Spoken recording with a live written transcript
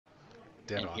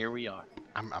Dead And on. here we are.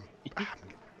 I'm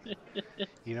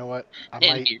you know what?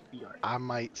 And here we I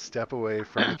might step away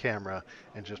from the are. camera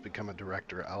and just become a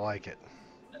director. I like it.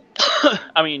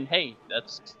 I mean, hey,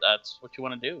 that's what you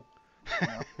want to do, you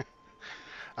know.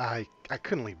 I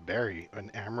couldn't leave Barry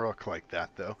an Amrock like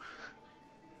that though.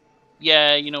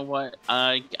 Yeah, you know what?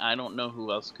 I don't know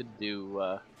who else could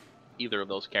do either of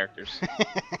those characters.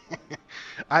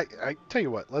 I tell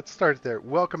you what, let's start there.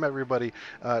 Welcome everybody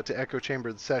to Echo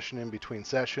Chamber, the session in between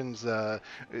sessions.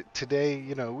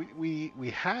 Today, we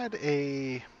had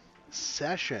a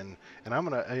session,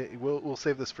 and we'll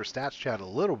save this for stats chat a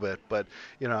little bit, but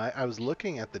I was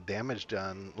looking at the damage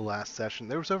done last session.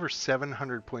 There was over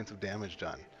 700 points of damage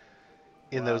done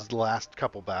in Wow. those last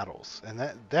couple battles, and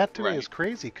that to me is Right.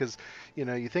 crazy because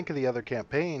you think of the other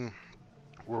campaign,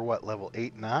 we're what, level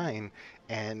 8 9,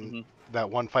 and Hmm. that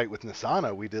one fight with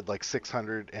Nisana we did like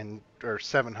 600 and or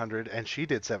 700, and she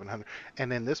did 700,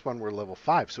 and in this one we're level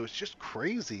 5, so it's just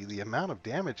crazy the amount of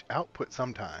damage output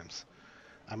sometimes.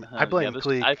 I Yeah. blame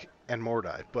Cleek and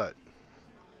Mordai, but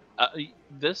Uh,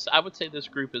 I would say this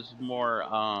group is more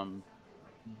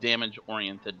damage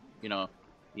oriented. You know,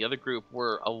 the other group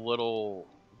we're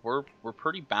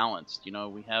pretty balanced. You know,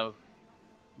 we have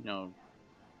you know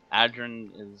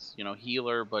Adrian is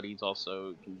healer, but he's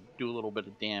also can do a little bit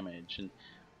of damage, and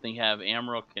then you have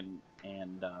Amrook and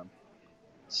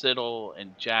Siddle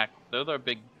and Jack. They're the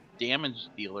big damage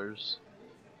dealers.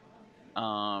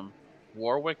 Um,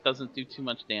 Warwick doesn't do too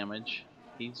much damage.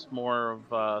 He's more of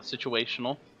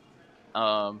situational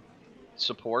um,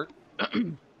 support.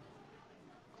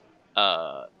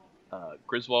 uh,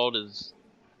 Griswold is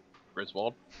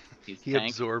Griswold. He's he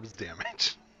tank. absorbs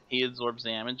damage. He absorbs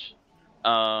damage.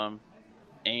 Um,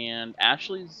 and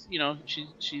Ashley's,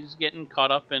 she's getting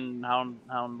caught up in how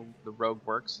the rogue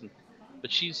works,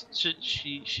 but she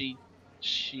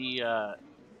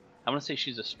I want to say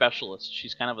she's a specialist.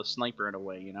 She's kind of a sniper in a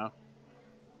way, you know.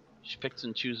 She picks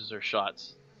and chooses her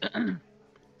shots.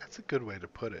 That's a good way to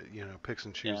put it. Picks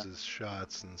and Yeah. chooses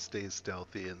shots and stays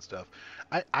stealthy and stuff.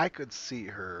 I could see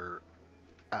her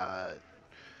uh,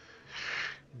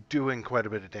 doing quite a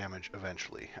bit of damage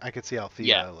eventually. I could see Yeah.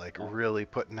 Althea like Yeah. really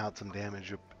putting out some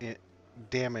damage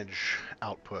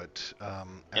output at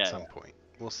Yeah. some Yeah. point.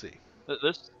 We'll see. But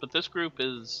this group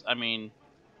is, I mean,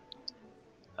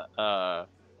 uh,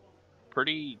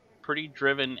 pretty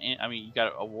driven. I mean, you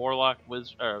got a warlock,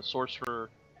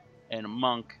 sorcerer, and a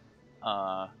monk.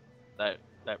 Uh, that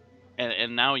that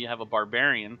and now you have a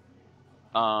barbarian.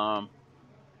 Um,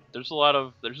 there's a lot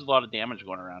of damage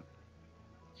going around.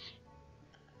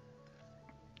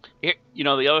 Here,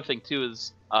 the other thing too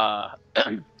is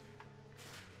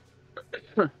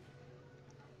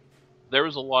there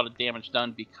was a lot of damage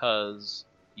done because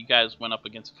you guys went up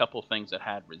against a couple of things that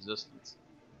had resistance.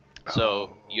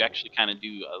 So you Oh, actually kind of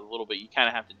do a little bit. You kind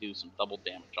of have to do some double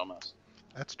damage almost.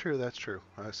 that's true. That's true.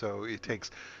 So it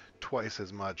takes twice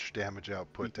as much damage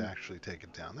output to Hmm. actually take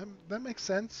it down. That makes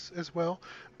sense as well.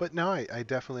 But no, I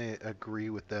definitely agree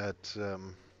with that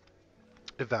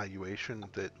evaluation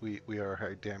that we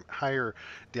are higher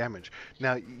damage.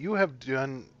 Now you have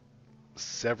done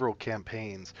several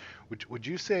campaigns. Would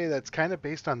you say that's kind of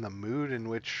based on the mood in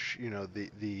which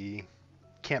the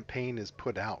campaign is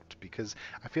put out? Because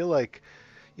I feel like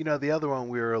the other one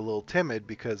we were a little timid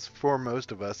because for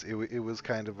most of us it was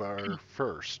kind of our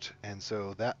first, and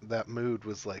so that mood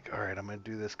was like, all right, I'm gonna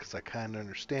do this because I kind of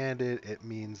understand it. It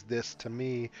means this to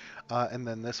me, and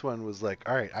then this one was like,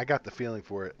 all right, I got the feeling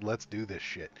for it. Let's do this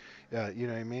shit. You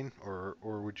know what I mean? Or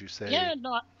would you say? Yeah,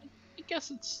 no, I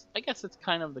guess it's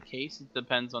kind of the case. It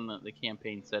depends on the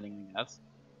campaign setting, I guess.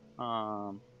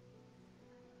 Um,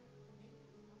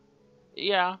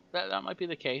 yeah, that might be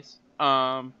the case.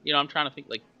 I'm trying to think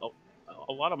like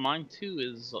a lot of mine too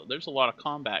is there's a lot of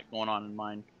combat going on in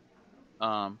mine.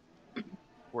 Um,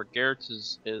 where Garrett's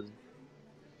is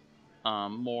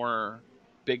more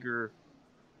bigger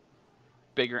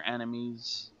bigger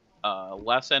enemies,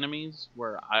 less enemies.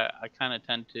 Where I kind of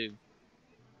tend to,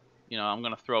 I'm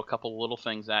gonna throw a couple little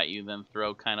things at you, then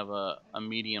throw kind of a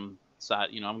medium side.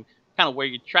 I'm kind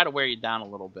of try to wear you down a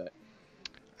little bit.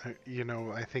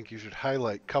 I think you should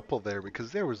highlight couple there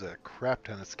because there was a crap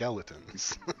ton of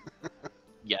skeletons.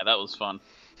 Yeah, that was fun.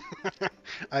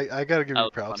 I gotta give That you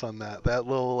was fun. props on that. That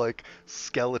little like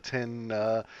skeleton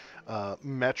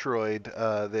Metroid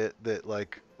that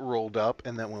like rolled up,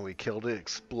 and then when we killed it,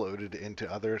 exploded into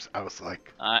others. I was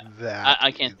like, I I, that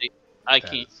I can't is take I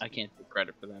that can't is I can't take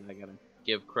credit for that. I gotta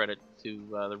give credit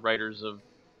to the writers of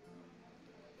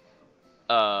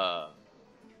uh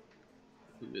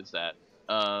who is that?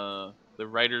 The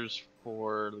writers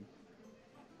for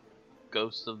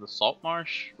Ghost of the Salt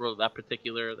Marsh, or that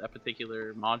particular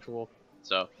module.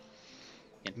 So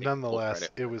can't take full Nonetheless,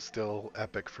 credit it for it. was still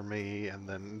epic for me, and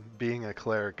then being a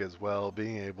cleric as well,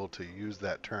 being able to use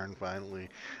that turn finally.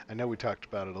 I know we talked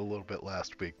about it a little bit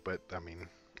last week, but I mean,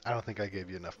 I don't think I gave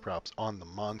you enough props on the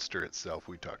monster itself.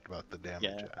 We talked about the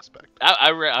damage Yeah, aspect.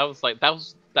 I was like that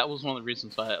was one of the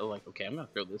reasons why I was like, okay, I'm gonna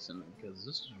throw this in there because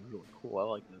this is really cool. I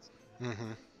like this.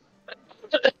 Hmm.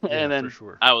 Yeah, And for then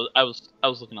sure. I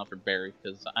was looking out for Barry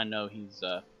because I know he's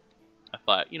I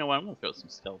thought, you know what, I'm gonna throw some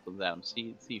skeletons at him,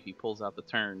 see if he pulls out the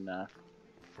turn.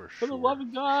 For For the love sure.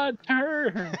 of God,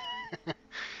 turn!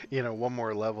 One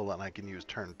more level and I can use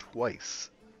turn twice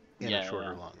in a Yeah,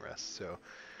 shorter yeah, long rest. So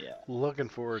yeah, looking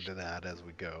forward to that as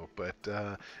we go. But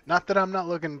not that I'm not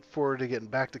looking forward to getting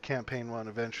back to campaign one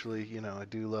eventually. I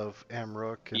do love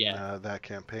Amrook and yeah. that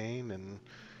campaign, and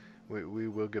we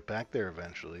will get back there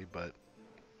eventually. But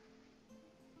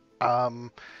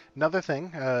um, another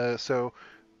thing, so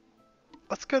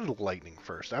let's go to lightning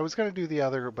first. I was going to do the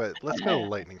other, but let's go to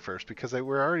lightning first because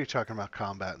we're already talking about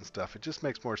combat and stuff. It just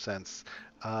makes more sense.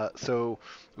 So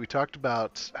we talked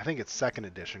about, I think it's second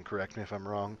edition, correct me if I'm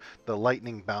wrong, the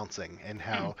lightning bouncing and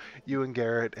how you and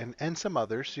Garrett and some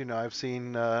others, I've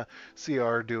seen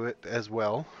CR do it as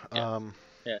well. Yeah,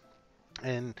 yeah.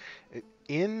 And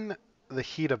in the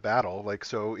heat of battle, like,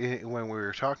 so when we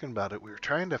were talking about it, we were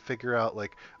trying to figure out,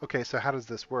 like, okay, so how does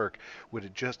this work? Would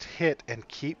it just hit and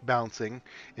keep bouncing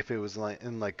if it was like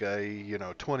in like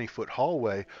a 20-foot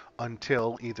hallway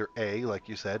until either A, like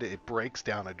you said, it breaks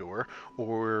down a door,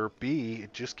 or B,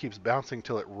 it just keeps bouncing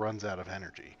till it runs out of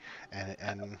energy?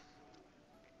 And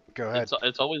go ahead.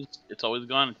 It's always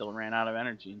gone until it ran out of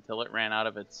energy, until it ran out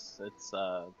of its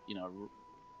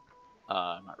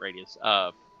not radius,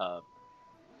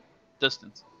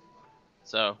 distance.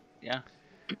 So yeah.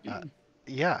 Uh,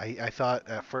 yeah, I thought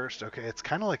at first, okay, it's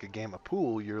kind of like a game of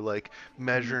pool. You're like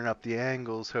Mhm. measuring up the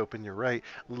angles, hoping you're right.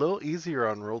 A little easier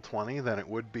on Roll 20 than it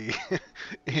would be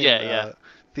in Yeah, yeah.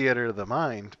 Theater of the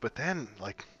Mind. But then,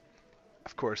 like,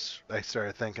 of course, I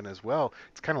started thinking as well.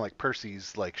 It's kind of like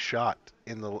Percy's like shot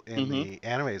in Mhm. the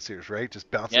animated series, right? Just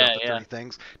bounce it Yeah, off the yeah. three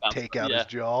things, Bounce. take out his Yeah.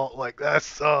 jaw. Like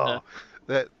that's Uh,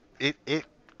 that it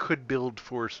could build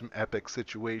for some epic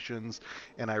situations,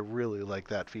 and I really like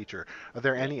that feature. Are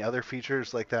there yeah. any other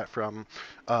features like that from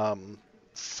um,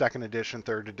 second edition,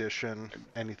 third edition,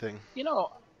 anything? You know,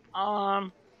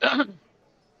 um, I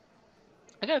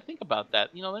gotta think about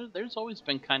that. There's always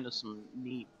been kind of some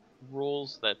neat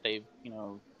rules that they've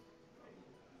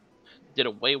did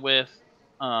away with,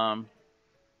 um,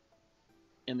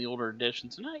 in the older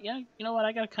editions. And yeah, you know what?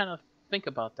 I gotta kind of think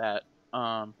about that.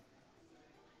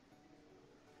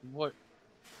 What?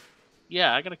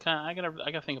 Yeah, I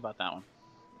gotta think about that one.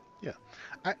 Yeah,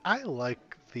 I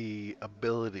like the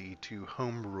ability to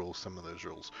home rule some of those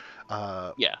rules.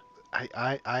 Uh, Yeah.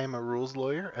 I am a rules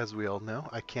lawyer, as we all know.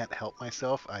 I can't help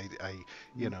myself.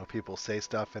 Mhm. People say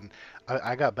stuff, and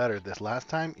I got better this last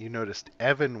time. You noticed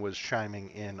Evan was chiming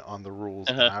in on the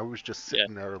rules, and Uh-huh. I was just Yeah.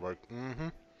 sitting there like,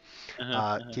 Uh-huh.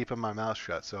 Uh-huh. keeping my mouth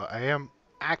shut. So I am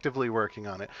actively working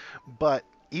on it. But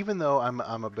even though I'm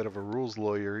a bit of a rules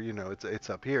lawyer, it's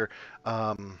up here.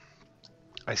 Um,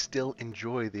 I still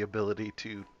enjoy the ability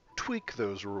to tweak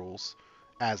those rules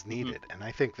as Mhm. needed, and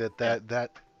I think that Yeah.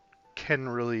 that can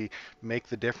really make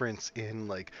the difference in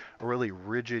like a really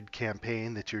rigid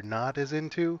campaign that you're not as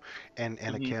into, and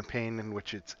a Mhm. campaign in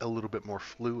which it's a little bit more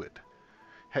fluid.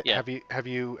 Yeah. Have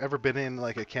you ever been in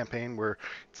like a campaign where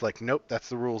it's like, nope, that's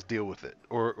the rules, deal with it,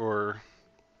 or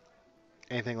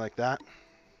anything like that?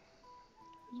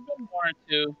 There's been one or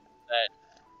two that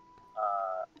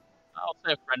I'll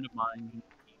say a friend of mine.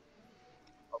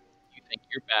 You think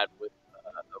you're bad with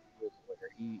the rules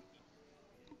lawyer?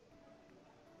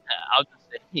 I'll just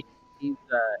say he's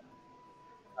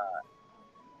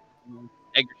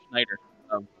Edgar Schneider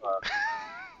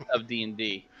of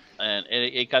D&D, and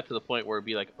it got to the point where it'd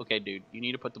be like, okay, dude, you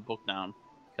need to put the book down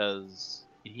because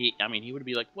he would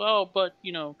be like, well, but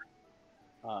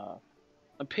uh,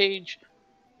 on page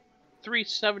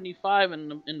 375 in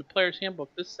the player's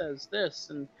handbook, this says this,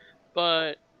 and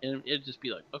it'd just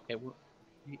be like, okay, well,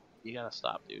 you gotta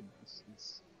stop, dude.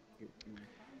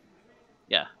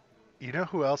 Yeah. You know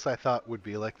who else I thought would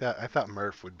be like that? I thought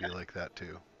Murph would be like that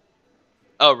too.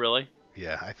 Oh, really?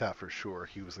 Yeah, I thought for sure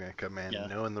he was going to come in Yeah.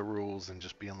 knowing the rules and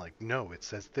just being like, no, it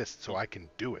says this, so I can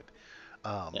do it.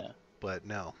 Um, Yeah. but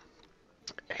no,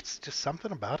 it's just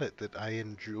something about it that I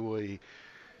enjoy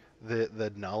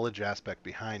the knowledge aspect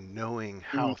behind knowing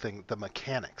Hmm. how the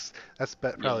mechanics. That's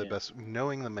Yeah. probably the Yeah. best,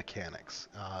 knowing the mechanics.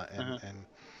 Uh-huh.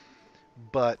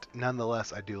 But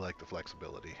nonetheless, I do like the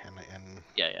flexibility, and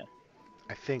Yeah. Yeah.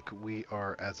 I think we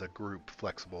are as a group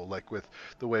flexible, like with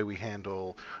the way we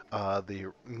handle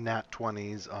the nat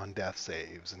 20s on death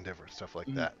saves and different stuff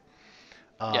like Mhm. that.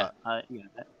 Uh, Yeah, yeah.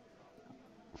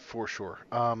 for sure.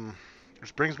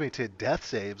 Which brings me to death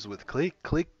saves with Cleek.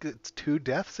 Cleek gets 2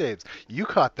 death saves. You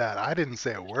caught that. I didn't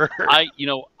say a word.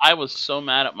 I was so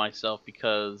mad at myself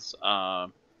because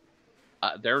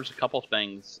there's a couple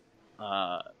things.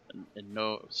 And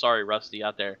no, sorry, Rusty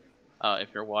out there, if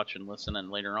you're watching, listening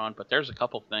later on. But there's a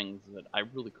couple things that I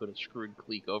really could have screwed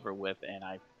Cleek over with, and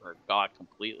I forgot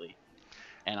completely.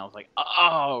 And I was like,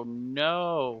 oh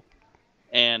no.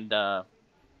 And I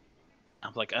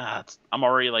was like, I'm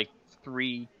already like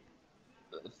three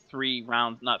three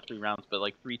rounds, not 3 rounds, but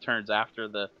like 3 turns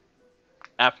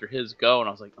after his go, and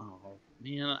I was like, oh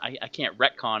man, I can't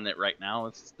retcon it right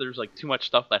now. There's like too much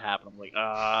stuff that happened. I'm like,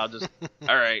 I'll just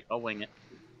all right, I'll wing it.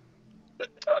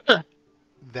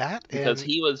 That Because and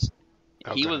he was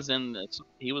oh he god, was in the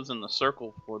he was in the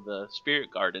circle for the spirit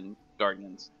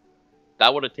guardians.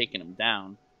 That would have taken him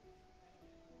down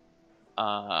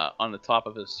on the top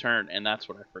of his turn, and that's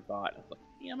what I forgot. I was like,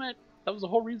 damn it, that was the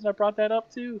whole reason I brought that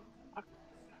up too.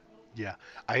 yeah.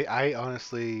 I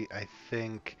honestly I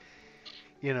think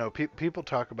people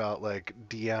talk about like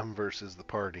DM versus the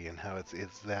party and how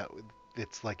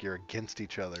it's like you're against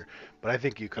each other, but I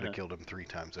think you could have killed him 3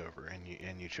 times over,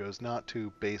 and you chose not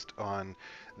to based on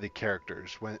the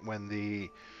characters. When the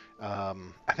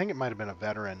I think it might have been a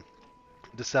veteran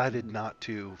decided Mm-hmm. not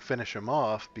to finish him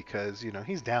off because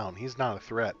he's down, he's not a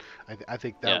threat. I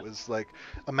think that Yeah, was like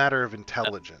a matter of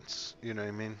intelligence. You know what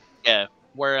I mean? yeah.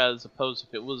 Whereas opposed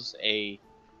if it was a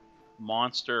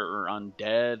monster or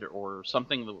undead or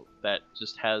something that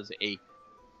just has a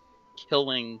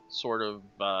killing sort of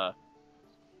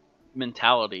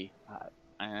mentality,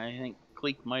 I think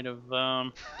Cleek might have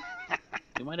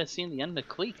we might have seen the end of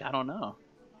Cleek. I don't know.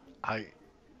 I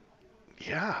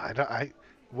Yeah, I don't.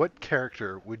 What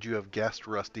character would you have guessed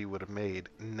Rusty would have made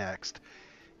next?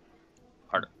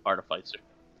 Artificer.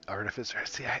 Artificer.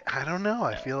 See, I don't know.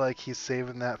 I feel like he's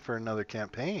saving that for another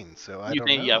campaign, so I You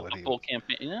don't think know yeah, what a he. full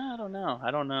campaign? Yeah, I don't know.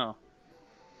 I don't know.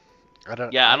 I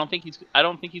don't. Yeah, I don't think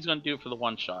he's going to do it for the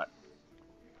one shot.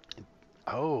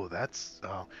 Oh, that's.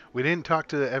 We didn't talk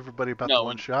to everybody about the No,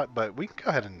 one and shot, but we can go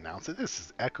ahead and announce it. This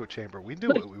is Echo Chamber. We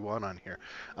do what we want on here.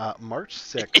 March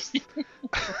 6th.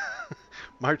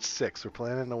 March 6th, we're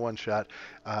planning a one shot.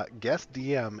 Guest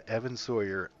DM Evan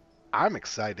Sawyer. I'm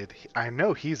excited. I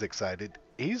know he's excited.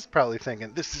 He's probably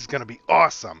thinking this is going to be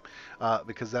awesome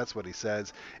because that's what he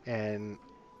says. And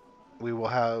we will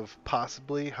have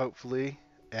possibly, hopefully,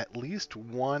 at least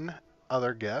one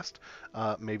other guest,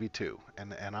 maybe two.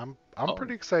 And I'm oh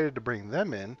pretty excited to bring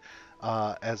them in,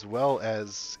 as well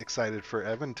as excited for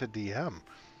Evan to DM.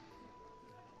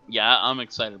 yeah, I'm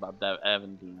excited about that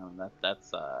Evan Dino.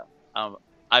 That's um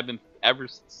I've been ever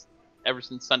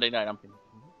since Sunday night. I'm thinking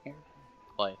what character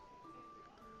to play.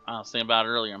 I was thinking about it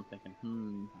earlier. I'm thinking,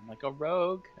 I'm like a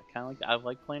rogue. I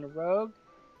like playing a rogue.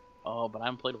 Oh, but I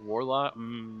haven't played a warlock.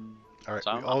 All right,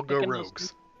 So we I'm all go thinking those two.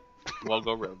 rogues. We'll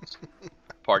go rogues.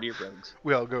 Party of rogues.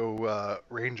 We all go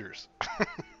rangers.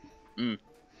 Mm,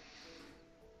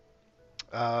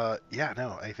 Yeah,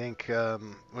 no, I think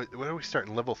what are we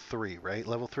starting? Level 3, right?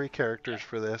 Level 3 yeah. characters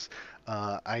for this.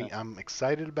 Yeah. I'm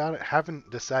excited about it. Haven't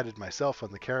decided myself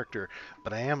on the character,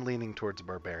 but I am leaning towards a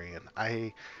barbarian.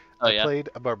 Oh I yeah. played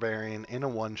a barbarian in a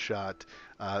one shot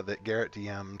that Garrett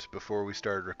DM'd before we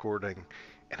started recording,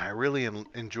 and I really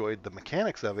enjoyed the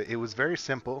mechanics of it. It was very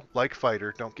simple, like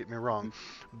Fighter, don't get me wrong, Mm,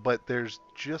 but there's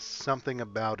just something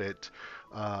about it,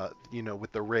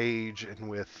 with the rage and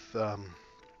with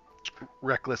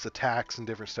reckless attacks and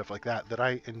different stuff like that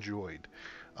I enjoyed.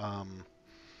 Um,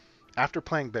 After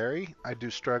playing Barry, I do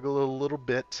struggle a little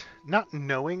bit, not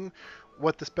knowing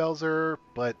what the spells are,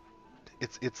 but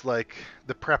it's like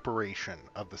the preparation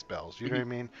of the spells. You know what mhm, I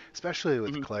mean? Especially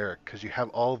with mhm, cleric, because you have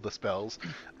all of the spells,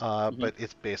 mhm, but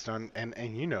it's based on and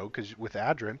because with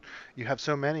Adrin, you have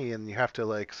so many, and you have to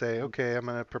like say, mhm. okay, I'm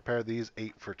gonna prepare these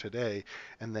 8 for today,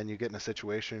 and then you get in a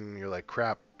situation, and you're like,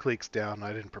 crap, Cleek's down,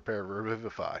 I didn't prepare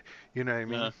Revivify. You know what I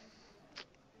mean?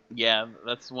 Yeah,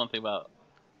 that's one thing about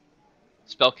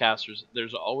spellcasters.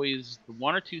 There's always the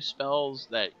one or two spells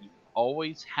that you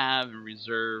always have in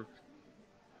reserve,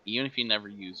 even if you never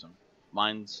use them.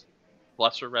 Mine's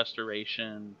Lesser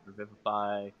Restoration,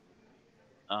 Revivify.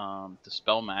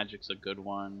 Dispel Magic's a good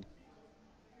one.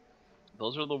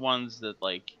 Those are the ones that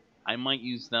like I might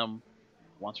use them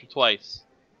once or twice,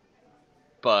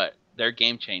 but they're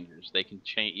game changers. They can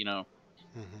change.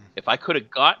 Hmm. If I could have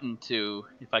gotten to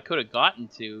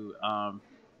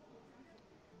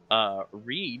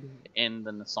Reed in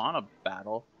the Nasana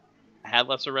battle, had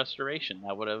lesser restoration.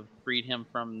 That would have freed him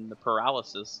from the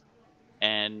paralysis,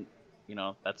 and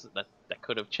that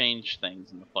could have changed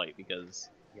things in the fight because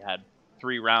you had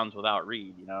 3 rounds without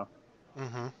Reed.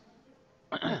 Mm-hmm.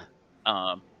 Yeah.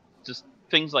 um, just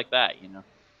things like that.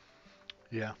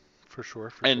 Yeah. For sure.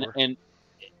 For And sure. and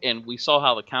and we saw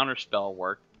how the counter spell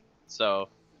worked. So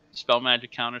spell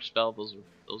magic counter spell, those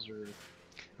are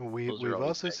We've always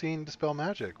also big. seen dispel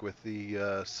magic with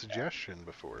the suggestion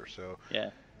before. So Yeah,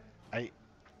 I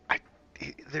I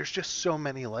there's just so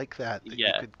many like that you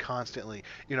yeah, could constantly,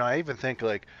 I even think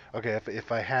like, okay,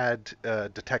 if I had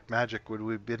detect magic, would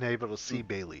we have been able to mm, see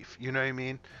Bayleaf? You know what I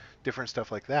mean? Different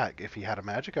stuff like that. If he had a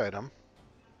magic item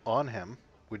on him,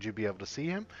 would you be able to see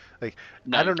him? Like,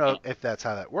 no, I you don't know can't. if that's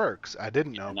how that works. I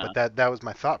didn't Yeah, know, but no, that was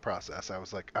my thought process. I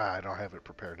was like, I don't have it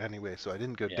prepared anyway, so I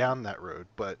didn't go yeah, down that road.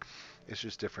 But it's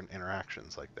just different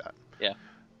interactions like that. yeah.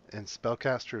 And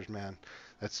spellcasters, man,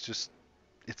 that's just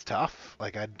it's tough.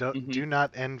 Like I Hmm. do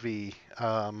not envy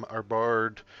our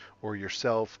bard or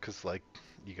yourself because like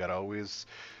you gotta always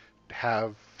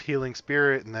have healing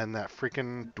spirit, and then that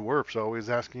freaking dwarf's always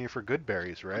asking you for good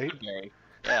berries, A right? good berry.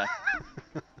 Yeah.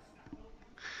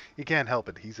 He can't help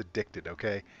it. He's addicted.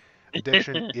 Okay,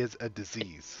 addiction is a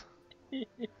disease.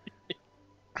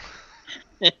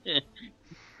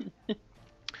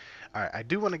 All right, I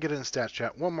do want to get into stats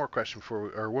chat. One more question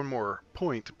or one more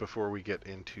point before we get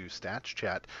into stats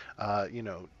chat.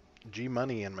 G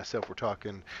Money and myself were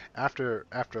talking after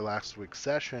last week's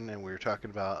session, and we were talking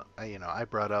about. I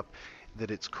brought up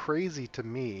that it's crazy to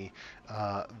me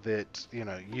that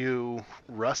you,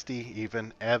 Rusty,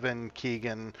 even Evan,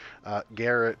 Keegan,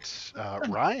 Garrett,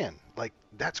 Ryan, like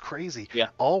that's crazy. Yeah.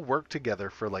 All worked together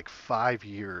for like 5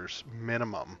 years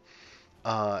minimum,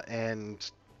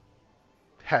 and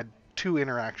had 2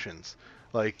 interactions,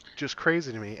 like just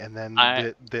crazy to me. And then I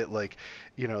that like,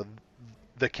 you know,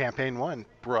 the campaign one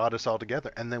brought us all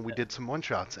together, and then we did some one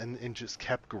shots, and just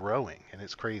kept growing, and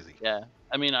it's crazy. Yeah.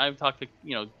 I mean, I've talked to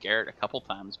Garrett a couple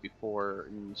times before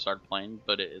you started playing,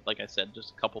 but like I said,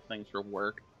 just a couple things for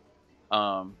work.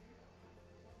 Um,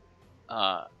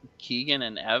 uh, Keegan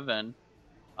and Evan,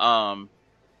 um,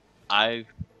 I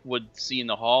would see in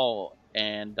the hall,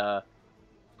 and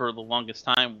for the longest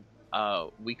time,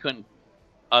 we couldn't,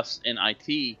 us in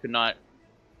IT could not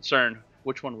discern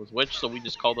which one was which, so we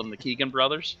just called them the Keegan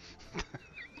brothers.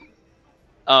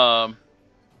 Um,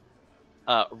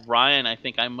 Ryan, I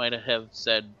think I might have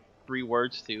said 3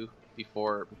 words to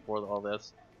before all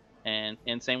this, and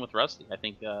same with Rusty. I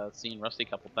think seeing Rusty a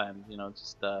couple times,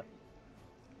 just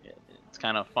it's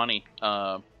kind of funny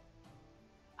how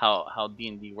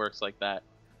D&D works like that.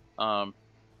 Um,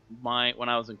 when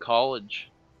I was in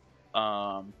college,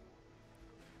 um,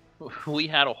 we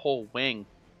had a whole wing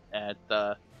at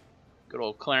good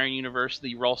old Clarion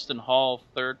University, Ralston Hall,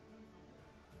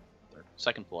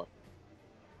 second floor,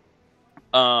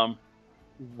 um,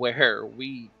 where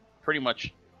we pretty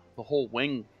much the whole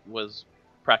wing was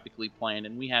practically planned,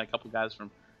 and we had a couple guys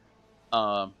from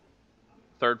um,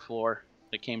 third floor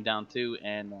that came down too,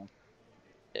 and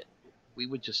it, we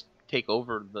would just take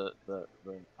over the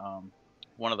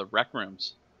one of the rec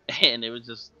rooms, and it was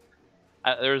just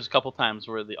there was a couple times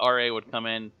where the RA would come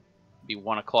in, be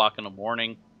 1 o'clock in the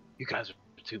morning. You guys are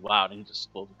too loud, and he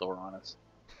just closed the door on us.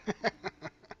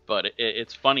 But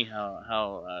it's funny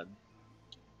how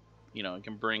it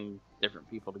can bring different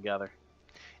people together.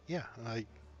 Yeah, like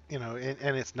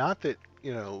and it's not that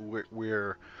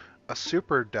we're a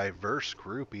super diverse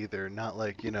group either. Not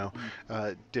like Mhm.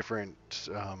 different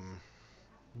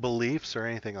beliefs or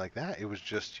anything like that. It was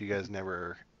just you guys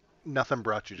never, nothing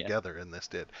brought you Yeah. together, and this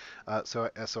did. So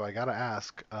I gotta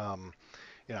ask.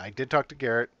 I did talk to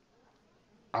Garrett.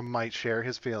 I might share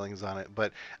his feelings on it,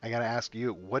 but I gotta ask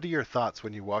you, what are your thoughts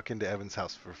when you walk into Evan's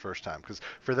house for the first time? Because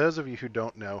for those of you who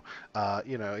don't know,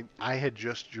 I had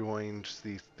just joined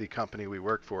the company we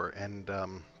work for, and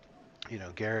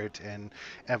Garrett and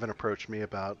Evan approached me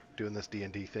about doing this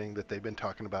D&D thing that they've been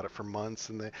talking about it for months,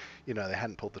 and they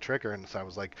hadn't pulled the trigger. And so I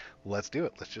was like, let's do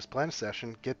it. Let's just plan a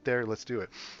session, get there, let's do it.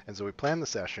 And so we planned the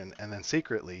session, and then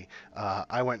secretly,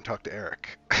 I went and talked to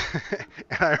Eric.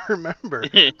 And I remember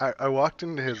I walked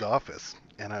into his office,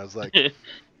 and I was like,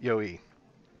 yo, E,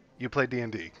 you play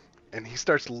D&D? And he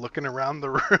starts looking around the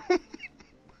room, and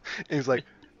he's like,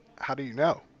 how do you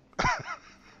know?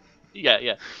 Yeah,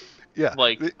 yeah. Yeah.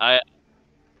 Like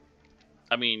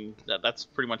I mean that's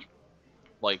pretty much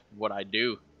like what I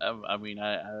do. I mean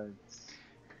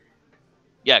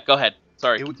yeah. Go ahead.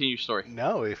 Sorry. It Continue your story.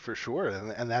 no, for sure,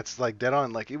 and that's like dead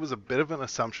on. Like it was a bit of an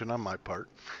assumption on my part.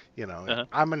 Uh-huh.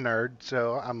 I'm a nerd,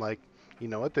 so I'm like, you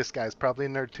know what, this guy's probably a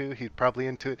nerd too. He's probably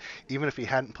into it. Even if he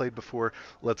hadn't played before,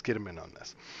 let's get him in on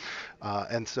this.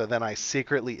 And so then I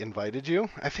secretly invited you.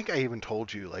 I think I even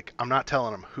told you, like, I'm not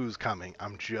telling him who's coming.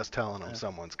 I'm just telling him Uh,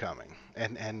 someone's coming.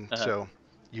 And uh, so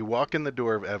you walk in the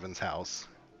door of Evan's house.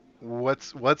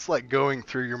 What's like going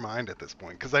through your mind at this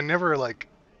point? Because I never like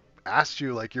asked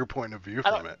you like your point of view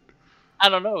I don't from it. I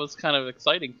don't know. It was kind of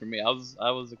exciting for me. I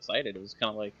was excited. It was kind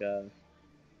of like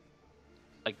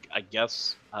I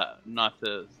guess not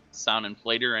to sound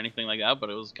inflated or anything like that, but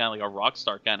it was kind of like a rock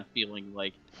star kind of feeling.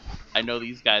 Like I know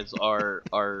these guys are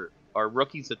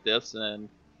rookies at this, and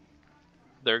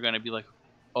they're gonna be like,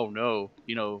 oh no,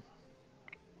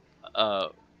 uh,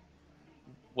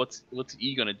 what's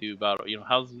E gonna do about it?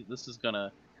 How's this is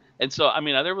gonna. And so I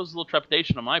mean, there was a little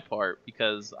trepidation on my part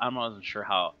because I wasn't sure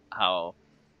how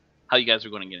you guys are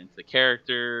going to get into the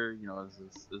character.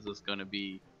 Is this going to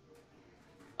be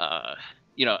uh,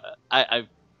 you know,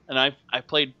 I've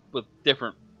played with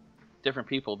different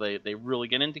people. They really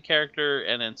get into character,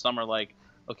 and then some are like,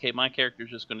 okay, my character's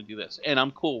just going to do this, and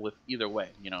I'm cool with either way.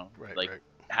 Right, Like right.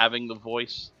 having the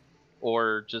voice,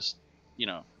 or just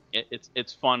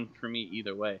it's fun for me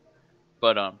either way.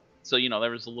 But so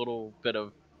there was a little bit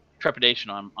of trepidation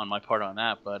on my part on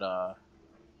that, but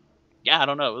yeah, I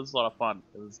don't know, it was a lot of fun.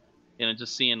 It was,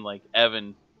 just seeing like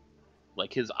Evan,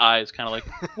 like his eyes kind of like,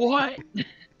 what?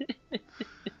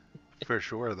 For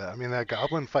sure. That I mean, that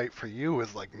goblin fight for you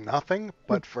was like nothing,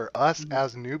 but for us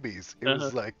as newbies, it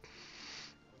was Uh-huh. like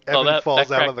Oh, Evan that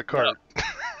falls out of cracked the me up. cart.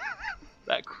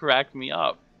 That cracked me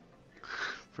up.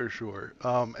 For sure.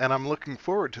 And I'm looking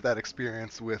forward to that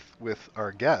experience with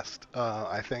our guest.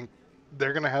 I think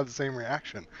they're gonna have the same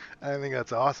reaction. I think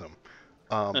that's awesome.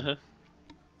 Um, Uh-huh.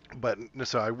 but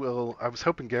so I will. I was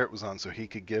hoping Garrett was on so he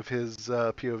could give his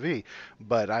POV,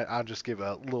 but I'll just give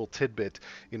a little tidbit.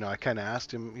 I kind of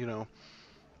asked him,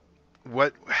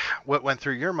 what what went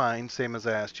through your mind, same as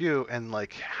I asked you, and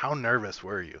like how nervous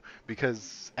were you?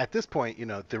 Because at this point,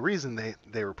 the reason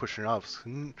they were pushing it off is,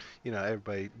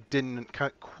 everybody didn't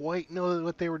quite know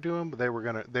what they were doing, but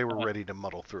they were Uh-huh. ready to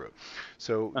muddle through it.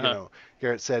 So Uh-huh.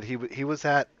 Garrett said he was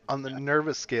at, on the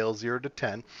nervous scale, 0 to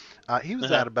 10. He was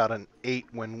Uh-huh. at about an 8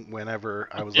 whenever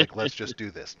I was like, let's just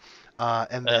do this.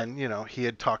 And Uh-huh. then he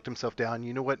had talked himself down.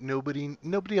 You know what?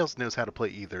 Nobody else knows how to play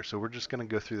either, so we're just gonna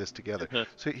go through this together. Uh-huh.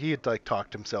 So he had like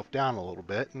talked himself down a little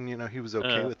bit, and he was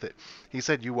okay Uh-huh. with it. He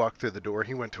said you walked through the door.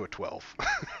 He went to a 12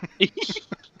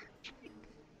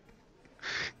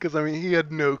 because I mean he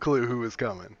had no clue who was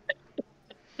coming.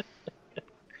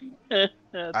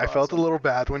 That's I felt a awesome. little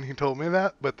bad when he told me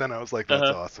that, but then I was like, that's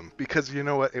Uh-huh. awesome because you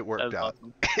know what? It worked That's out.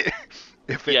 awesome.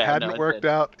 If it Yeah, no, hadn't it worked did.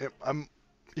 out,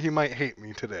 he might hate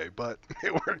me today, but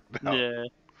it worked out. Yeah.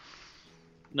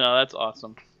 No, that's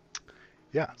awesome.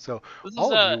 Yeah. So This is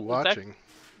all of you it's watching,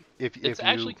 it's if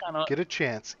actually you kind of get a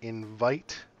chance,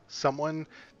 invite someone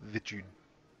that you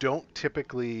don't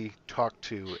typically talk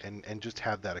to and just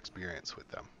have that experience with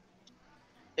them.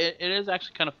 it is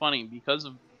actually kind of funny because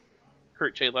of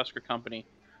Kurt J. Lesker Company.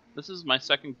 This is my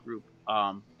second group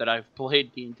that I've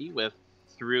played D&D with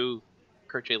through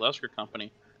Kurt J. Lesker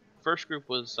Company. First group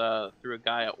was through a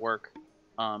guy at work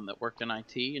that worked in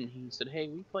IT, and he said, "Hey,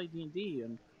 we play D&D,"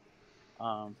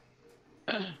 um,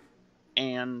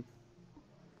 and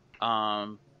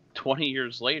 20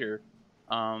 years later,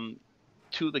 um,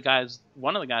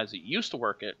 one of the guys that used to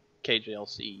work at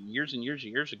KJLC years and years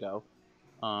and years ago,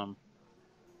 um,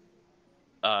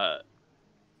 uh,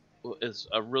 is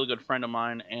a really good friend of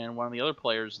mine, and one of the other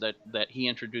players that he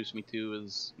introduced me to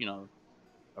is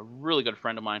a really good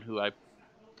friend of mine who I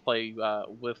play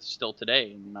with still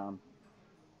today. And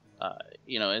uh,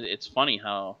 it's funny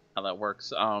how that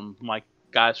works. My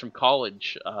guys from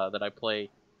college that I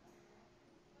play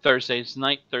Thursday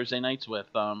nights with,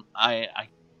 I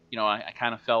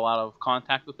kind of fell out of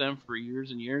contact with them for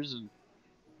years and years, and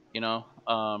you know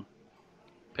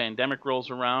pandemic rolls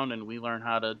around and we learn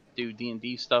how to do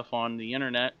D&D stuff on the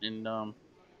internet. And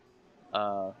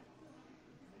uh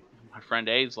my friend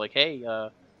A's like, "Hey,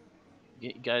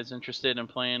 you guys interested in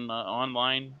playing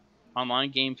online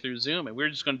game through Zoom?" And we are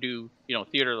just going to do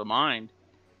Theater of the Mind.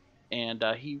 And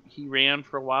he ran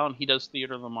for a while, and he does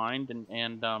Theater of the Mind.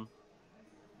 And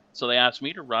so they asked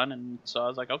me to run, and so I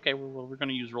was like, okay, well, we're going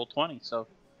to use Roll 20. So,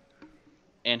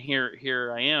 and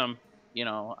here I am, you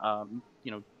know, um,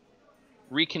 you know,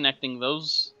 reconnecting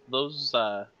those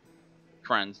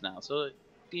friends now. So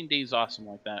D&D is awesome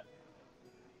like that.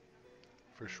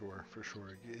 For sure, for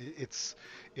sure. It's,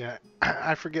 yeah,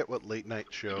 I forget what late night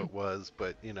show it was,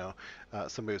 but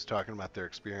somebody was talking about their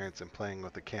experience and playing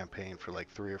with the campaign for like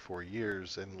 3 or 4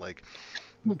 years, and like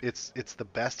it's the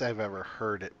best I've ever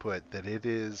heard it put. That it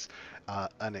is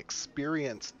an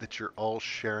experience that you're all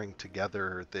sharing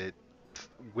together, that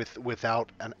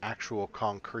without an actual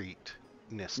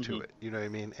concreteness to Mhm. it. You know what I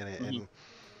mean? Mhm. And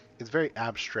it's very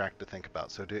abstract to think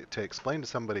about. So to explain to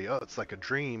somebody, oh, it's like a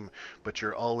dream, but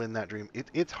you're all in that dream,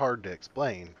 it's hard to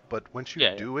explain. But once you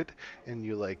Yeah. Yeah. do it and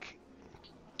you like,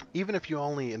 even if you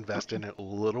only invest in it a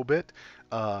little bit,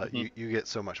 Mhm. you get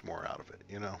so much more out of it,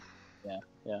 you know? Yeah.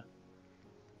 Yeah.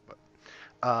 But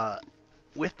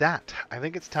with that, I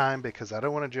think it's time because I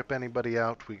don't want to jump anybody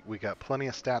out. We got plenty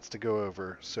of stats to go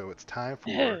over, so it's time for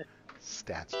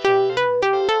stats check.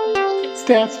 Stats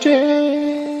Stats check.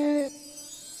 check.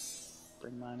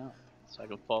 Bring mine up so I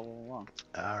can follow along.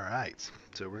 All right,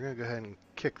 so we're going to go ahead and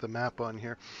kick the map on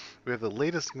here. We have the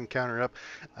latest encounter up.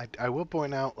 I will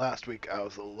point out last week I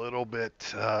was a little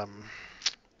bit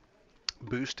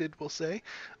boosted, we'll say,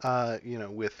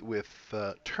 with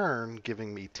Turn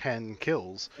giving me 10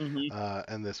 kills, Mhm.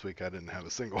 and this week I didn't have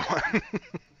a single one.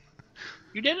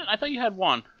 You didn't? I thought you had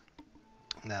one.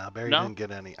 Nah, Barry No. didn't get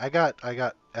any. I got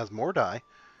as Mordai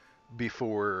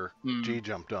before Hmm. G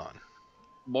jumped on.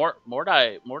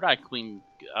 Mordai clean.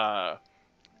 Was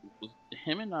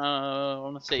him and I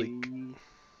want to say. Cleek.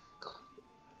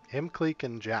 Him, Cleek,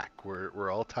 and Jack were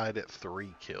all tied at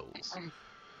 3 kills.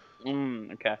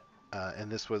 Okay.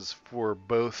 And this was for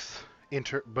both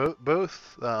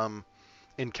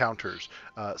encounters.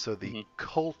 So the Mhm.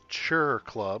 Culture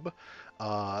Club,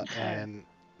 and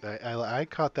I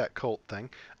caught that cult thing.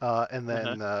 And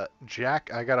Uh-huh. then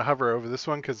Jack, I got to hover over this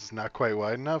one because it's not quite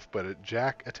wide enough, but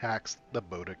Jack attacks the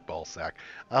Bodic Ballsack.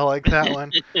 I like that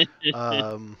one.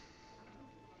 Um,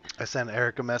 I sent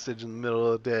Eric a message in the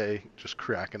middle of the day just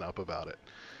cracking up about it.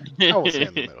 I won't say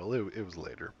in the middle, it was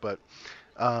later. But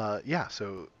yeah,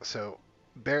 so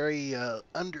Barry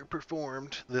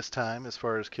underperformed this time as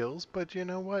far as kills, but you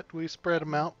know what? We spread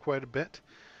them out quite a bit.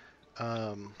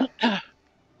 Um,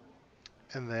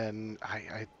 and then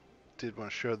I did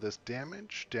want to show this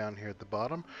damage down here at the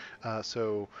bottom.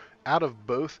 So out of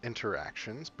both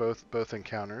interactions, both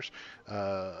encounters,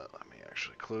 let me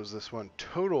actually close this one.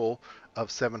 Total of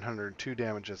 702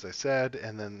 damage, as I said,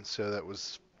 and then so that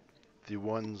was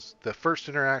the first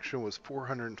interaction was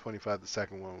 425, the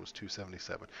second one was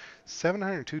 277.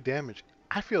 702 damage,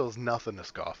 I feel, is nothing to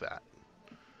scoff at.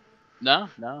 No,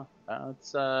 no.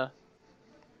 That's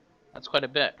quite a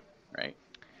bit, right?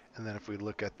 And then if we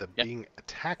look at the Yeah. being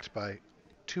attacked by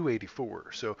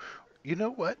 284. So, you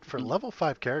know what? For Mhm. level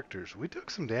 5 characters, we took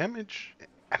some damage.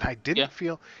 And I Yeah. didn't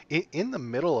feel in the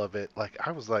middle of it, like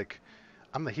I was like,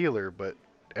 I'm the healer, but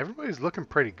everybody's looking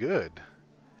pretty good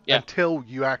Yeah. until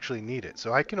you actually need it.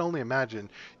 So I can only imagine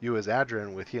you as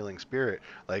Adrian with Healing Spirit,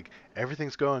 like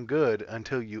everything's going good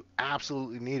until you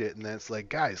absolutely need it, and then it's like,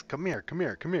 guys, come here, come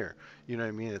here, come here. You know what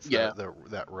I mean? It's Yeah.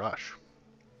 that rush.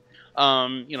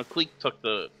 Cleek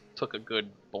took a good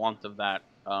blunt of that.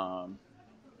 And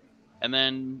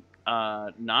then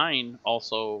 9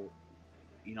 also,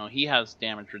 he has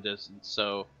damage resistance,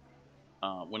 so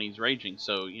when he's raging,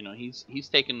 so he's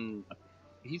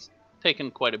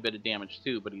taken quite a bit of damage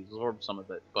too, but he absorbed some of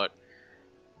it. But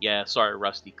yeah, sorry,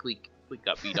 Rusty. Cleek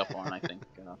got beat up on, I think,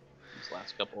 these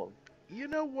last couple of You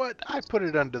know what? I matches. put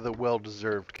it under the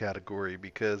well-deserved category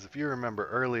because if you remember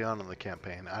early on in the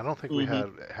campaign, I don't think we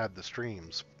Mm-hmm. had the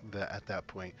streams at that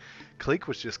point. Cleek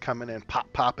was just coming in,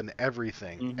 popping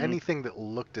everything, Mm-hmm. anything that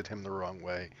looked at him the wrong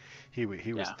way. He was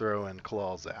Yeah. throwing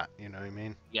claws at. You know what I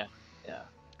mean? Yeah. Yeah.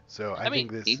 So I I mean,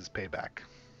 think this is payback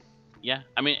yeah.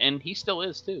 I mean, and he still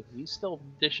is too. He's still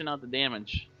dishing out the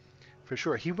damage. for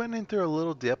sure. He went in through a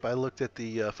little dip. I looked at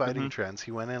the fighting Mm-hmm. trends.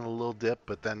 He went in a little dip,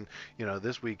 but then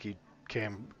this week he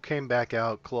came back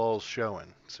out, claws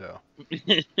showing. So.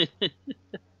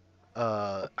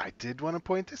 I did want to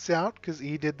point this out because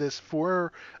he did this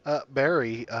for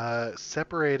Barry,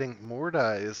 separating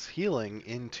Mordai's healing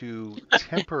into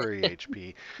temporary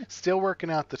HP. Still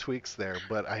working out the tweaks there,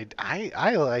 but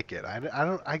I like it. I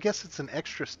don't. I guess it's an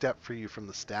extra step for you from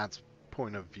the stats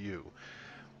point of view,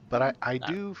 but I Uh,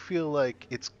 do feel like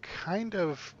it's kind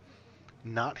of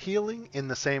not healing in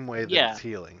the same way that it's yeah.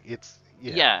 healing. It's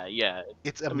yeah, Yeah. Yeah.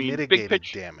 it's a I mean, big mitigated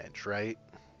picture. damage, right?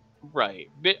 Right.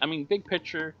 I mean, big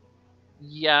picture.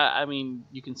 Yeah. I mean,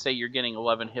 you can say you're getting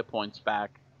 11 hit points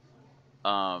back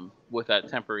with that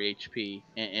temporary HP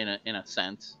in a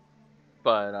sense.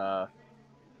 But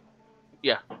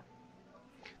yeah,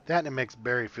 That and it makes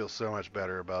Barry feel so much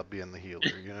better about being the healer,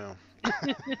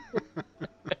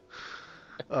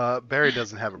 Barry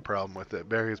doesn't have a problem with it.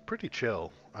 Barry is pretty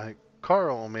chill.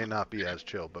 Carl may not be as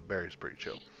chill, but Barry's pretty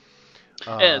chill.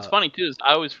 Yeah, it's Uh, funny too. Is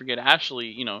I always forget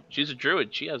Ashley. She's a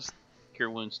druid. She has cure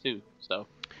wounds too. So.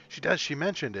 she does. She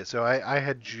mentioned it. So I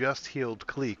had just healed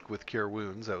Cleek with Cure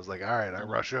Wounds. I was like, all right, I Uh-huh.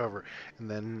 rush over. And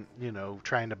then,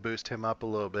 trying to boost him up a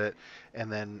little bit.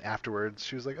 And then afterwards,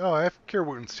 she was like, oh, I have Cure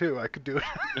Wounds too. I could do it.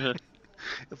 Uh-huh.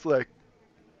 It's like,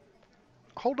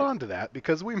 hold on to that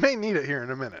because we may need it here in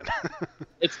a minute.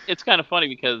 It's kind of funny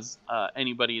because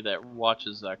anybody that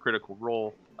watches Critical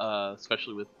Role,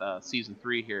 especially with season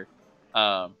 3 here,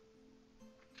 um,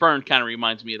 Fern kind of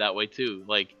reminds me of that way too.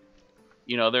 Like,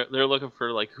 they're looking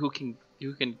for like who can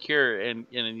cure, and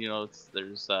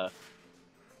there's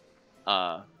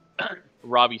uh,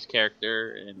 Robbie's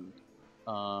character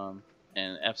and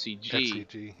FCG,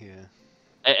 FCG,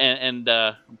 yeah. and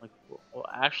I'm like, well,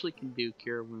 Ashley can do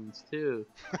cure wounds too,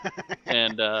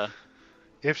 and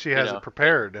If she you has it know,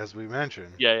 prepared, as we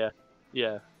mentioned. yeah,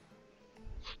 yeah,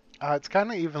 yeah, It's kind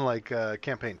of even like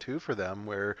campaign 2 for them,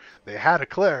 where they had a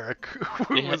cleric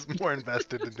who yeah, was more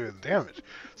invested in doing the damage.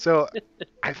 So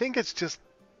I think it's just.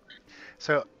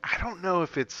 So I don't know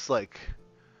if it's like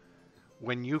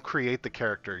when you create the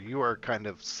character, you are kind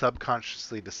of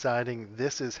subconsciously deciding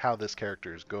this is how this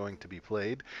character is going to be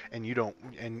played, and you don't.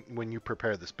 And when you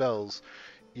prepare the spells,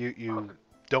 you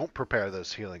don't prepare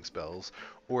those healing spells,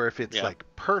 or if it's yeah. like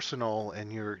personal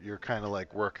and you're kind of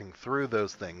like working through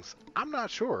those things. I'm not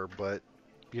sure, but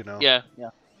you know. Yeah, yeah.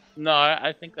 No,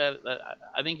 I think I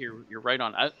think you're right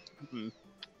on.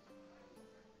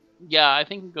 Yeah, I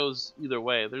think it goes either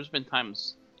way. There's been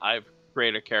times I've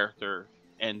created a character,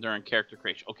 and during character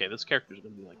creation, okay, this character is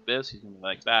going to be like this. He's going to be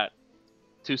like that.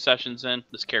 2 sessions in,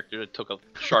 this character took a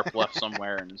sharp left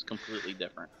somewhere and is completely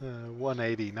different.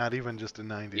 180, not even just a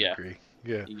 90 Yeah, degree.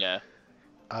 Yeah. yeah.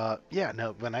 Yeah.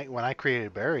 No. When I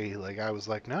created Barry, like I was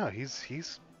like, no,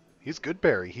 he's good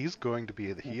Barry. He's going to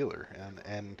be the healer,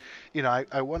 and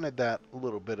I wanted that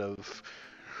little bit of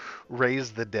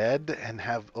raise the dead and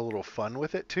have a little fun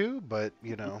with it too. But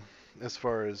as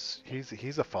far as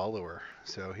he's a follower,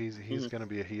 so he's Hmm. going to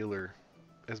be a healer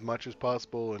as much as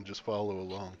possible and just follow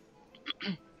along.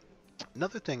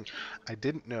 Another thing I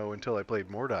didn't know until I played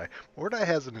Mordai. Mordai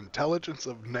has an intelligence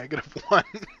of -1.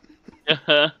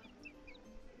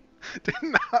 Did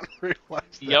not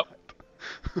realize that. Yep.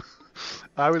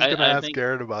 I was gonna I ask think.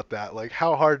 Garrett about that. Like,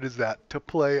 how hard is that to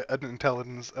play an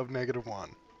intelligence of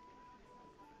 -1?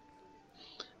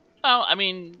 Oh, I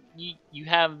mean, you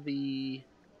have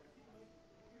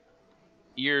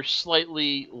you're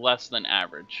slightly less than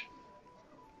average.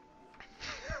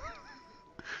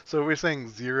 So we're saying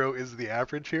 0 is the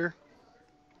average here,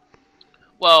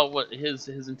 Well, what his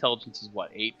intelligence is,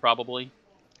 what, 8 probably, or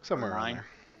somewhere around 9. there.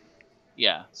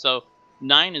 Yeah, so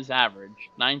 9 is average.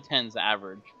 9 10's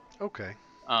average. Okay.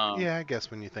 Um, Yeah, I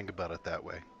guess when you think about it that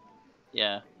way.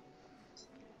 yeah.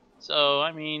 So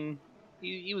I mean,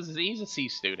 he's a C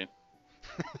student.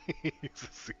 He's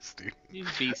a C student. He's a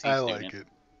BC I like student. it.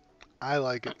 I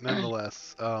like it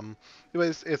nonetheless.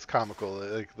 It's comical,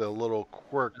 like the little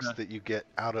quirks Uh-huh. that you get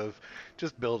out of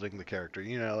just building the character.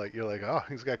 Like you're like, oh,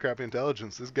 he's got crappy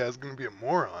intelligence. This guy's gonna be a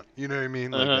moron. You know what I mean?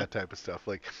 Like Uh-huh. that type of stuff.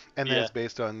 Like, and then Yeah. it's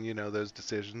based on those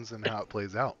decisions and how it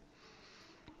plays out.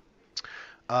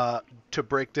 To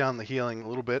break down the healing a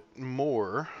little bit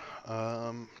more,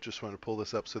 just want to pull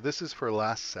this up. So this is for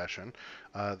last session.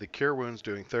 The Cure Wounds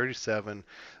doing 37.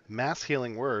 Mass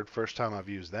Healing Word, first time I've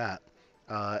used that.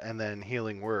 And then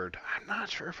Healing Word. I'm not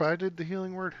sure if I did the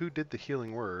Healing Word. Who did the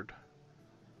Healing Word?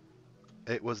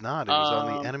 It was not. It was on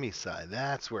the Um. enemy side.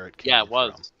 That's where it Yeah, came it from.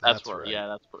 was. That's That's where. right. Yeah,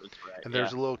 that's where it's right. And Yeah.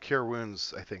 there's a little Cure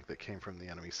Wounds, I think, that came from the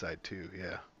enemy side too.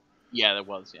 Yeah. Yeah, there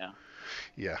was. Yeah.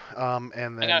 Yeah.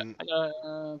 And I got. then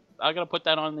I gotta put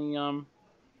that on the.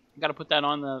 I gotta put that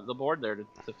on the board there to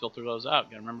filter those out.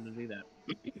 Gotta remember to do that.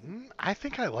 I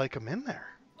think I like them in there.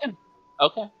 Yeah.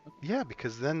 Okay. Yeah,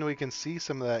 because then we can see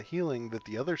some of that healing that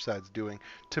the other side's doing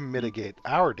to Mhm. mitigate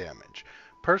our damage.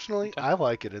 Personally, Okay. I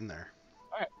like it in there.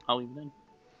 All right. I'll leave it in.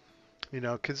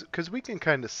 Because we can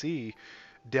kind of see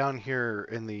down here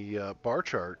in the bar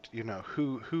chart,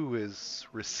 who is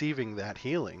receiving that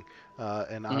healing,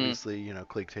 and Hmm. obviously,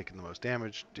 Cleek taking the most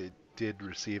damage did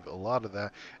receive a lot of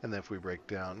that, and then if we break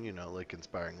down, like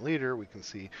inspiring leader, we can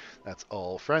see that's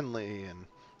all friendly, and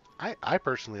I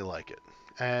personally like it.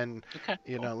 And Okay.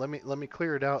 Cool. let me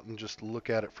clear it out and just look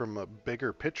at it from a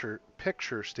bigger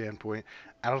picture standpoint.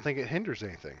 I don't think it hinders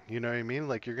anything. You know what I mean?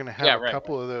 Like you're gonna have Yeah. a Right.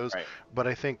 couple of those, Right. but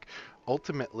I think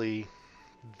ultimately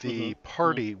Hmm. the Hmm.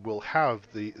 party will have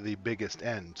the biggest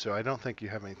end. So I don't think you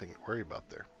have anything to worry about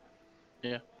there.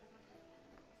 Yeah.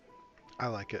 I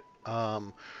like it.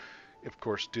 Of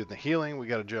course, doing the healing, we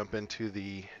got to jump into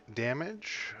the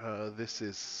damage. This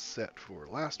is set for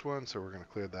last one, so we're going to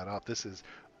clear that off. This is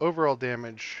overall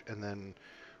damage, and then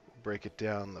break it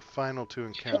down the final two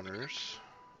encounters.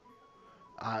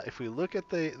 If we look at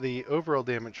the overall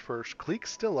damage first,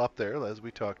 Kleek's still up there, as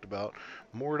we talked about.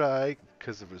 Mordai,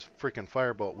 because of his freaking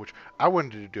fireball, which I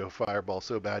wanted to do a fireball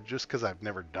so bad just because I've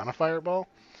never done a fireball.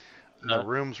 And the Uh,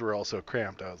 rooms were also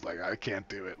cramped. I was like, I can't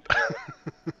do it.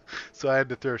 So I had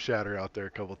to throw Shatter out there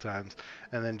a couple times.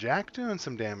 And then Jack doing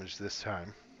some damage this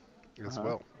time as uh-huh.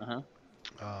 well. Uh-huh.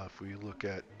 If we look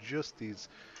at just these,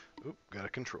 oop, got a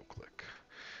control click.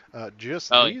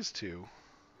 Just Oh, these two,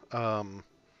 um,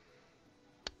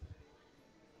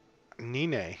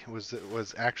 Nine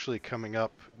was actually coming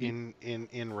up mhm.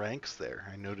 in ranks there.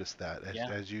 I noticed that Yeah.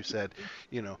 as you said,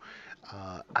 you know,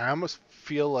 I almost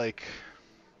feel like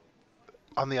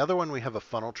on the other one we have a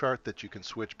funnel chart that you can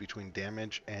switch between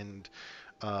damage and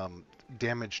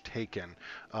damage taken.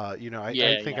 I Yeah,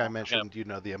 think yeah. I I got mentioned,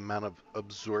 the amount of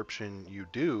absorption you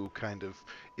do kind of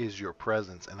is your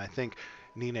presence, and I think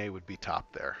Nine would be top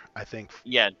there. I think,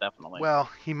 Yeah, definitely. well,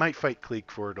 he might fight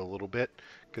Kleek for it a little bit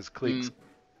because Mm,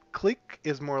 Kleek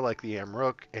is more like the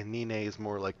Amrook and Nine is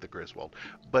more like the Griswold.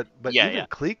 But yeah, even yeah.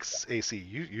 Kleek's AC,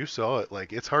 you saw it,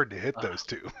 like it's hard to hit Ugh. those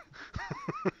two.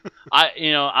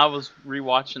 I was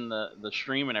rewatching the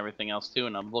stream and everything else too,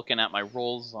 and I'm looking at my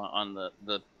rolls on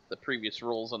the previous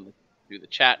rolls on the through the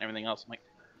chat and everything else. I'm like,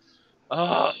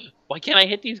 oh, why can't I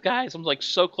hit these guys? I'm like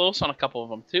so close on a couple of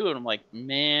them too, and I'm like,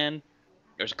 man,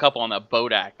 there's a couple on that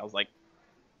Bodak. I was like,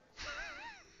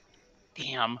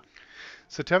 damn.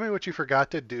 So tell me what you forgot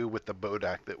to do with the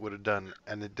Bodak that would have done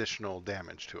an additional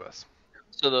damage to us.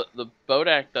 So the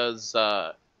Bodak does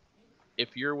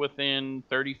if you're within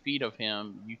 30 feet of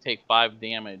him, you take 5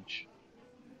 damage.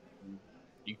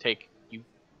 You take you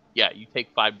Yeah, you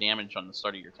take 5 damage on the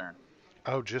start of your turn.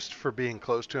 Oh, just for being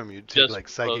close to him, you'd take Just like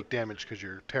psychic damage because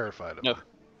you're terrified of no, him.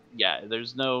 yeah.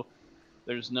 There's no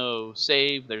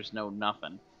save. There's no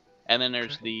nothing. And then Okay.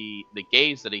 there's the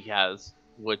gaze that he has,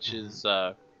 which Hmm. is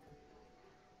at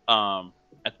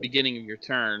the beginning of your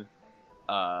turn,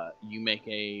 you make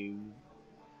a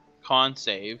con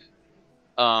save.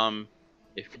 Um,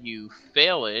 if you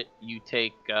fail it, you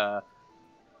take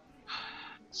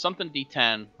something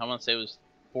D10. I want to say it was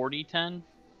 4d10.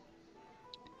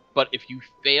 But if you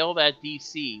fail that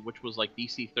DC, which was like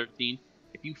DC 13,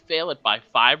 if you fail it by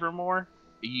 5 or more,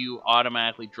 you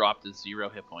automatically drop to 0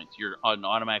 hit points. You're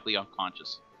automatically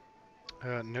unconscious.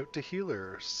 Note to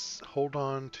healers: hold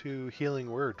on to healing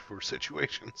word for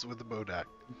situations with the Bodak.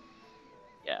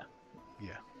 Yeah,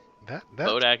 Yeah, that's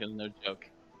Bodak is no joke.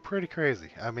 pretty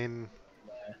crazy. I mean,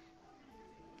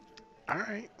 all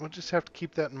right, we'll just have to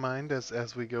keep that in mind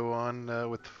as we go on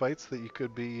with the fights. That you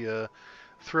could be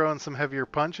throwing some heavier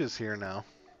punches here now.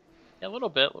 Yeah, a little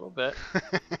bit, a little bit.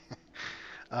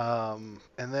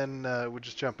 And then we'll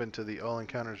just jump into the all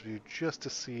encounters view just to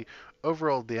see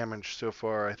overall damage so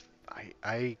far.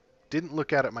 I didn't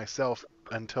look at it myself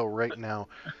until right now.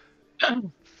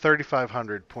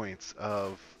 3,500 points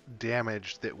of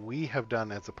damage that we have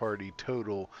done as a party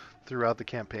total throughout the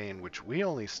campaign, which we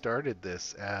only started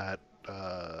this at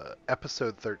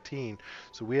episode 13.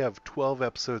 So we have 12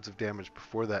 episodes of damage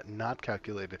before that, not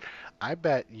calculated. I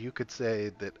bet you could say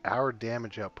that our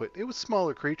damage output, it was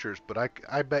smaller creatures, but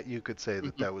I bet you could say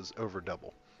that Mhm. that was over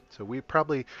double. So we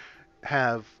probably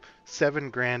have 7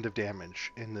 grand of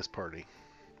damage in this party.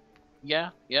 Yeah,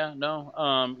 yeah, no.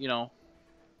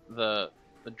 The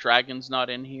the dragon's not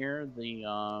in here. The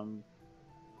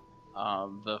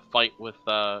fight with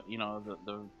the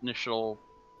initial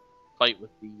fight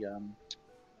with the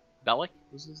Bellic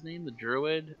was his name, the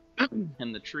druid,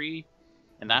 and the tree,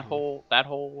 and that Hmm. whole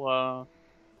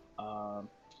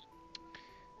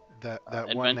That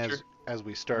one adventure. as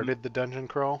we Mhm. started the dungeon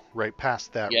crawl, right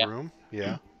past that Yeah, room.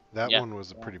 Yeah, that yeah, one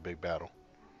was a yeah, pretty big battle.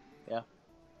 yeah.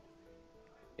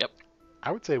 Yep.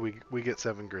 I would say we get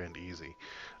 7 grand easy.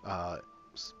 Uh,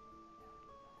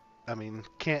 I mean,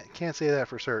 can't say that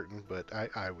for certain, but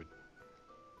I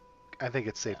think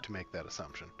it's safe Yeah. to make that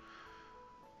assumption.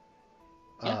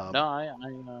 Yeah. No, Um, I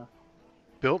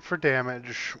built for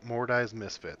damage, Mordai's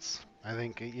Misfits. I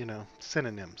think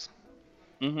synonyms.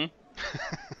 mhm.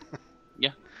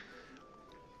 Yeah.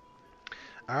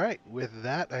 All right, with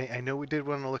that, I know we did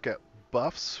want to look at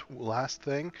buffs. Last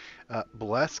thing,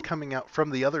 Bless coming out from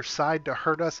the other side to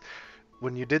hurt us.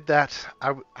 When you did that,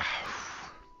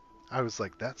 I was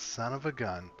like, that son of a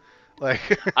gun.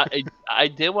 Like, I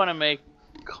did want to make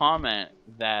comment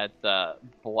that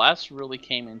Bless really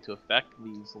came into effect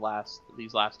these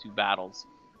last two battles.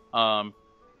 Um,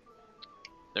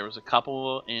 There was a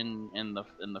couple in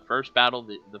the first battle,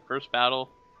 the first battle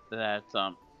that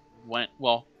went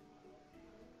well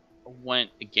went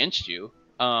against you.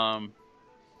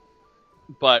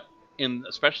 But in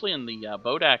especially in the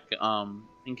Bodak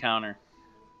encounter,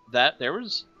 that there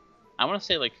was, I want to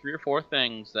say, like 3 or 4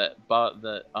 things that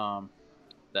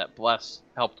Bless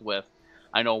helped with.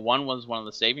 I know one was one of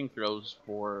the saving throws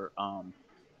for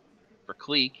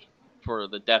Cleek for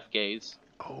the Death Gaze.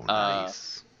 Oh, Uh,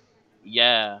 nice.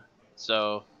 yeah.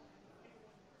 So,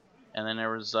 and then there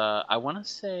was I want to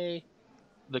say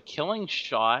the killing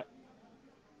shot.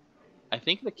 I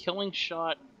think the killing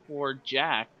shot for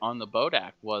Jack on the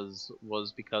Bodak was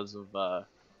because of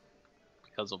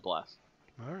Bless.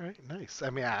 All right, nice. I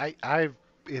mean, I've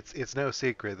it's no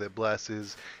secret that Bless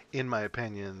is, in my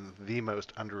opinion, the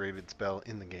most underrated spell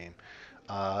in the game.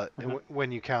 Uh-huh.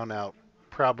 When you count out,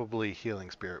 probably Healing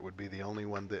Spirit would be the only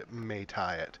one that may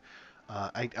tie it.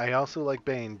 I also like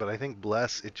Bane, but I think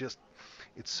Bless, it's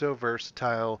so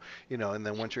versatile, and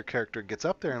then once your character gets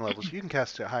up there in levels, you can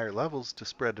cast it at higher levels to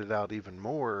spread it out even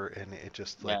more, and it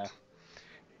just like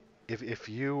Yeah. if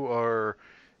you are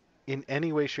in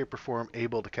any way, shape, or form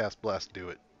able to cast Bless, do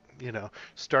it.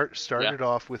 Start Yeah. it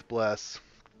off with Bless.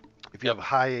 If you have Yep. a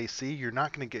high AC, you're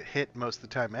not going to get hit most of the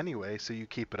time anyway, so you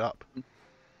keep it up.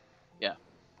 Yeah.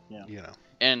 Yeah. You know,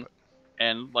 And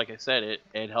but like I said,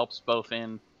 it helps both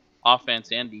in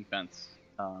offense and defense.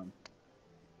 as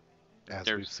we've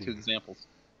There's two seen, examples.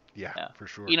 yeah, Yeah. for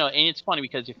sure. And it's funny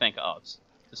because you think, oh, it's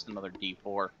just another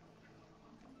D4,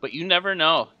 but you never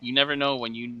know. You never know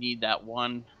when you need that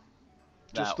one.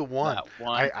 Just the That one.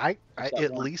 one. Just I that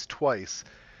at one. least twice.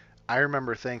 I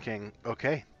remember thinking,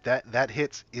 okay, that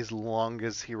hits as long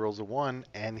as he rolls a one,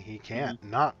 and he Hmm. can't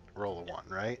not roll a one,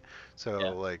 right? Yeah. So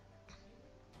like,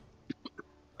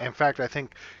 in fact, I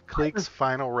think Cleek's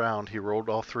final round, he rolled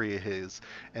all three of his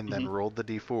and then Hmm. rolled the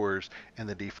d4s, and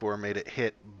the d4 made it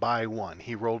hit by one.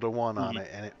 He rolled a one on Hmm. it,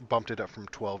 and it bumped it up from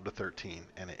 12 to 13,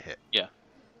 and it hit. Yeah.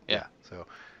 Yeah. Yeah, so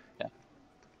Yeah.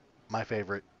 my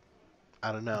favorite.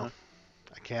 I don't know. Uh-huh.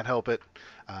 I can't help it.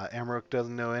 Amarok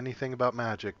doesn't know anything about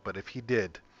magic, but if he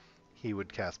did, he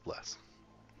would cast Bless.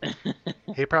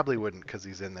 He probably wouldn't because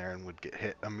he's in there and would get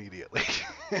hit immediately.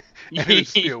 And it would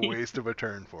just be a waste of a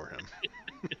turn for him.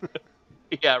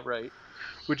 Yeah. Right.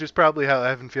 Which is probably how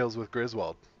Evan feels with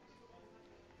Griswold.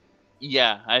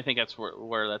 Yeah. I think that's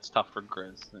where that's tough for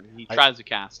Grizz. He I tries to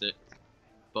cast it,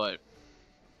 but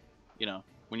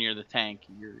when you're the tank,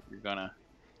 you're gonna.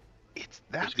 it's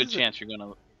There's a that good is a chance you're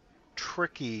gonna.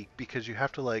 tricky because you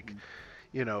have to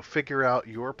figure out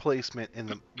your placement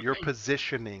in your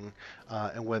positioning,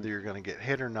 and whether you're going to get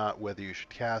hit or not, whether you should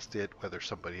cast it, whether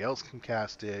somebody else can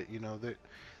cast it.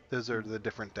 Those are the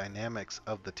different dynamics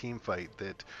of the team fight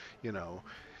that you know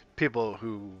people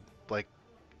who like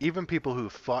even people who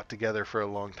fought together for a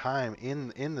long time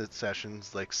in the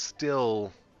sessions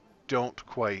still don't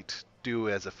quite do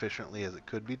as efficiently as it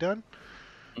could be done.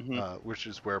 Hmm. Which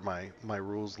is where my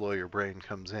rules lawyer brain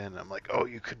comes in. I'm like, oh,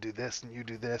 you could do this and you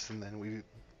do this, and then we Yeah.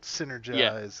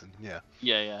 synergize, and yeah.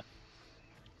 Yeah. Yeah.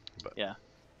 But Yeah.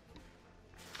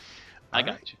 I all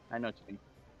right, got you. I know what you mean.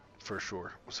 for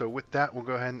sure. So with that, we'll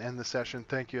go ahead and end the session.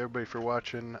 Thank you everybody for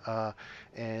watching,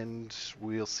 and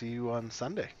we'll see you on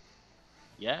Sunday.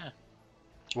 Yeah.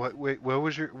 What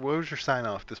was your sign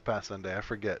off this past Sunday? I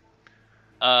forget.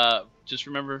 Just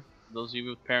remember, those of you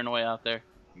with paranoia out there,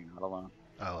 you're not alone.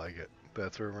 I like it.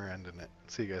 That's where we're ending it.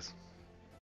 See you guys.